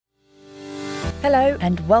Hello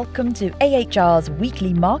and welcome to AHR's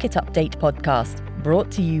Weekly Market Update podcast, brought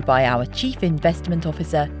to you by our Chief Investment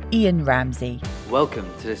Officer, Ian Ramsey.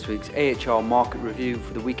 Welcome to this week's AHR Market Review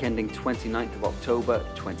for the week ending 29th of October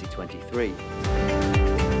 2023.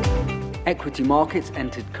 Equity markets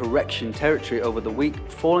entered correction territory over the week,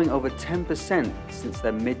 falling over 10% since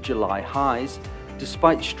their mid-July highs,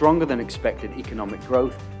 despite stronger than expected economic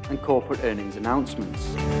growth and corporate earnings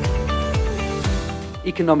announcements.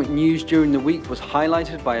 Economic news during the week was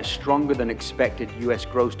highlighted by a stronger than expected US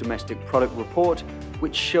gross domestic product report,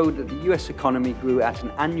 which showed that the US economy grew at an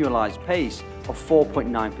annualized pace of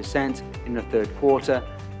 4.9% in the third quarter,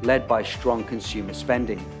 led by strong consumer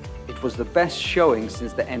spending. It was the best showing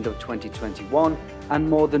since the end of 2021 and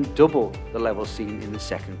more than double the level seen in the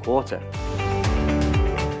second quarter.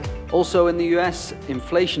 Also in the US,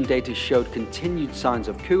 inflation data showed continued signs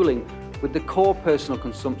of cooling, with the core personal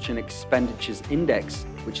consumption expenditures index,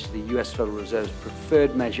 which is the US Federal Reserve's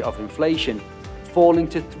preferred measure of inflation, falling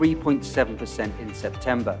to 3.7% in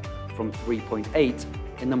September from 3.8%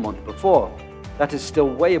 in the month before. That is still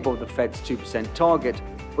way above the Fed's 2% target,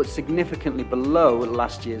 but significantly below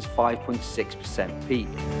last year's 5.6% peak.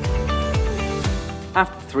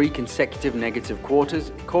 After three consecutive negative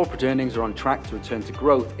quarters, corporate earnings are on track to return to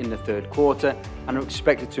growth in the third quarter and are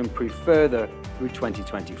expected to improve further through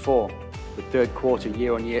 2024. With third quarter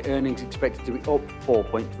year-on-year earnings expected to be up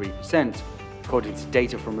 4.3%. According to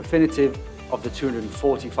data from Refinitiv, of the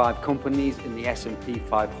 245 companies in the S&P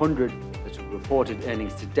 500 that have reported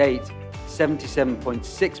earnings to date,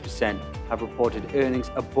 77.6% have reported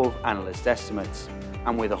earnings above analyst estimates.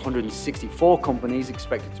 And with 164 companies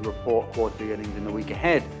expected to report quarterly earnings in the week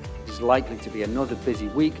ahead, it is likely to be another busy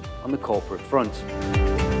week on the corporate front.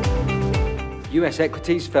 US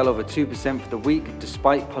equities fell over 2% for the week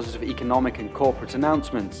despite positive economic and corporate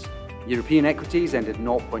announcements. European equities ended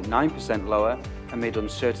 0.9% lower amid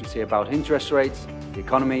uncertainty about interest rates, the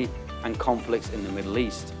economy, and conflicts in the Middle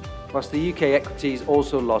East. Whilst the UK equities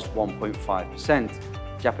also lost 1.5%.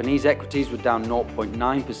 Japanese equities were down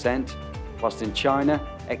 0.9%, whilst in China,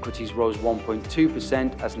 equities rose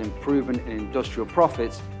 1.2% as an improvement in industrial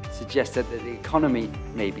profits suggested that the economy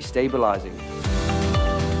may be stabilising.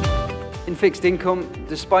 In fixed income,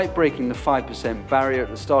 despite breaking the 5% barrier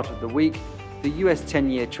at the start of the week, the US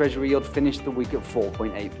 10-year Treasury yield finished the week at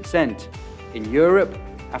 4.8%. In Europe,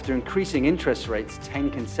 after increasing interest rates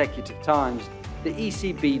 10 consecutive times, the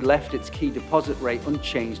ECB left its key deposit rate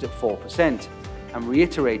unchanged at 4% and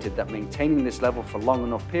reiterated that maintaining this level for a long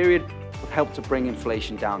enough period would help to bring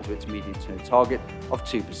inflation down to its medium-term target of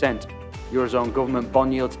 2%. Eurozone government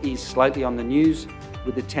bond yields eased slightly on the news,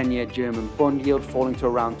 with the 10-year German bond yield falling to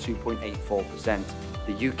around 2.84%.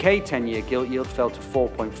 The UK 10-year gilt yield fell to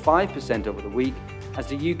 4.5% over the week as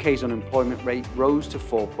the UK's unemployment rate rose to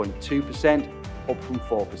 4.2%, up from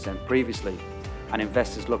 4% previously. And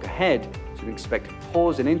investors look ahead to an expected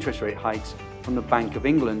pause in interest rate hikes from the Bank of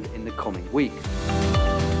England in the coming week.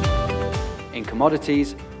 In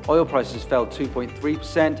commodities, oil prices fell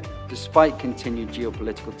 2.3% despite continued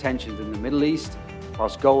geopolitical tensions in the Middle East,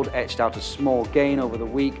 whilst gold etched out a small gain over the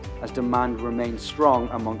week as demand remained strong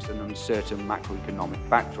amongst an uncertain macroeconomic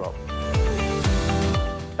backdrop.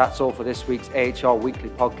 That's all for this week's AHR Weekly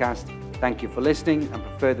Podcast. Thank you for listening, and for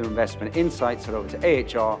further investment insights, head over to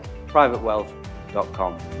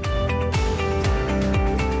ahrprivatewealth.com.